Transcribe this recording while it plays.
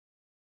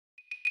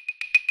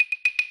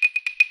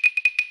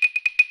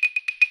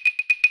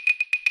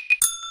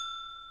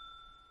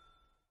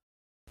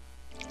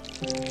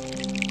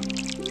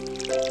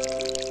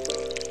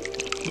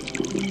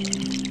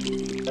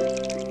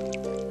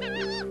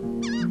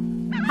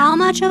How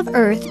much of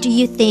Earth do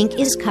you think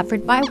is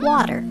covered by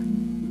water?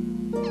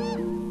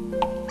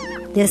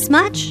 This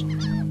much?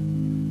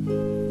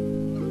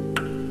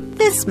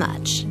 This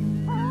much?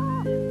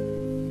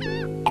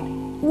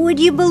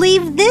 Would you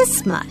believe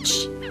this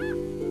much?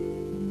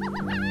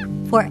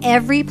 For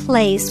every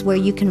place where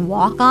you can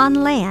walk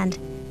on land,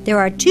 there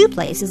are 2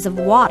 places of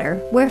water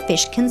where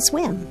fish can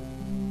swim.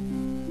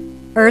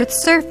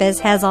 Earth's surface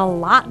has a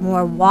lot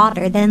more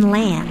water than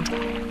land.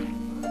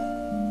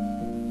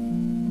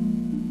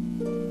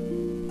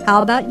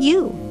 How about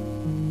you?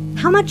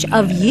 How much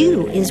of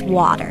you is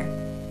water?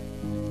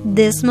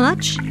 This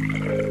much?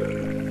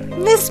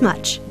 This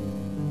much?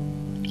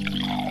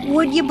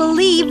 Would you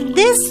believe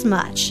this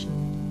much?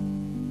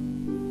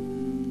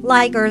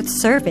 Like Earth's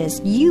surface,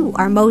 you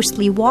are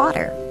mostly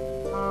water.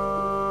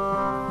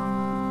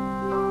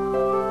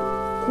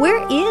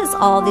 Where is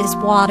all this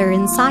water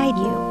inside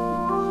you?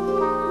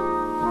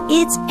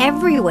 It's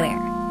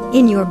everywhere,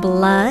 in your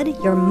blood,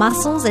 your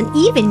muscles, and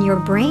even your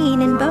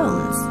brain and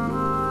bones.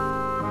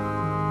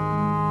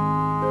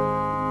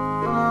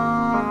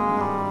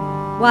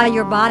 While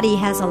your body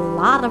has a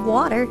lot of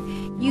water,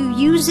 you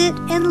use it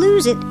and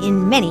lose it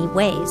in many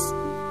ways.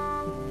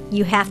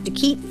 You have to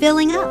keep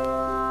filling up.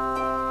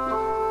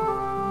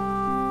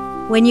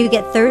 When you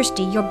get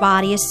thirsty, your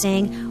body is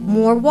saying,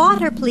 "More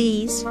water,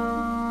 please."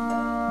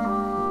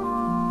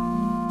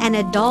 An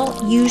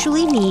adult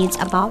usually needs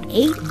about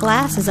 8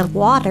 glasses of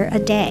water a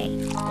day.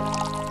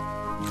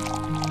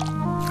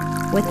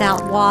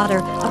 Without water,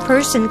 a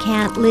person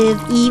can't live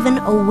even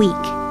a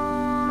week.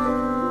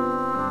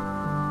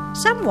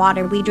 Some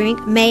water we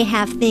drink may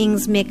have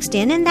things mixed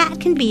in, and that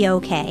can be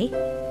okay.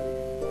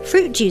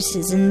 Fruit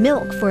juices and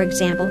milk, for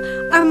example,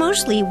 are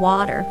mostly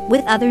water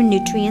with other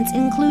nutrients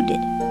included.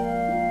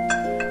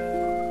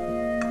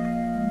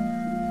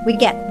 We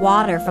get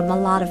water from a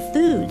lot of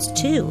foods,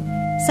 too,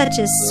 such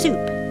as soup.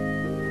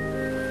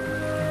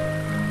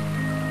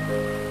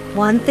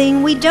 One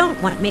thing we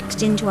don't want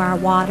mixed into our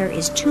water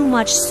is too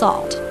much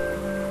salt.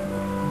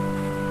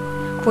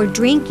 For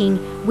drinking,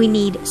 we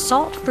need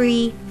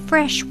salt-free,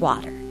 fresh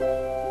water.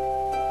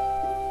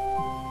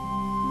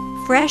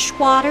 Fresh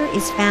water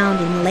is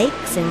found in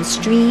lakes and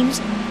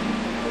streams,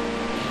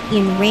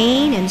 in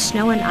rain and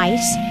snow and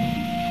ice,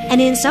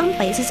 and in some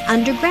places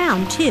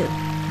underground, too.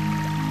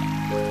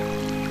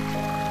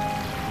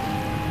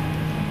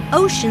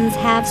 Oceans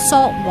have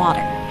salt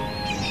water.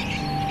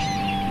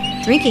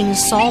 Drinking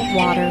salt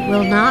water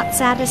will not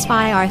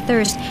satisfy our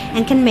thirst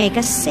and can make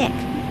us sick.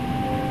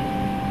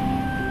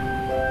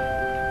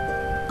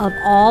 Of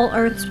all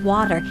Earth's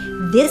water,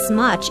 this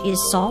much is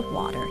salt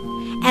water,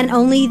 and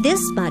only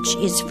this much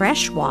is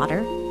fresh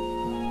water.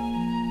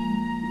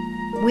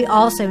 We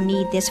also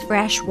need this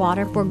fresh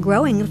water for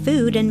growing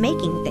food and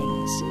making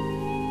things.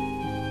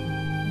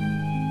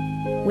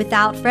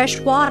 Without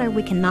fresh water,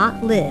 we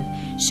cannot live,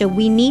 so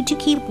we need to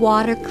keep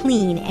water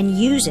clean and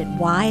use it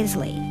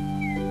wisely.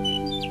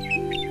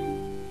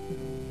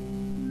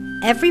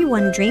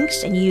 Everyone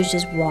drinks and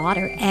uses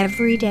water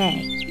every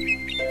day.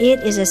 It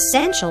is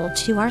essential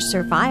to our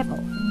survival.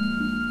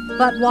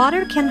 But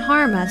water can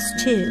harm us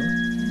too.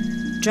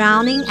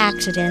 Drowning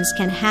accidents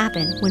can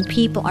happen when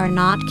people are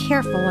not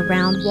careful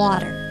around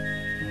water.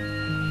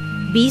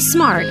 Be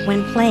smart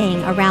when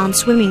playing around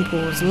swimming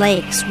pools,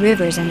 lakes,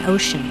 rivers, and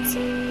oceans.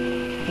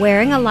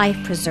 Wearing a life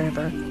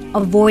preserver,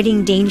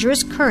 avoiding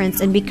dangerous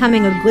currents, and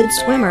becoming a good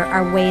swimmer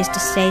are ways to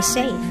stay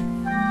safe.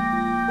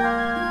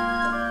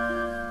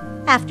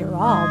 After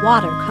all,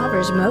 water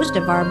covers most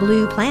of our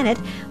blue planet.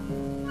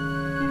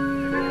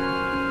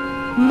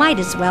 Might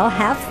as well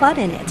have fun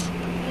in it.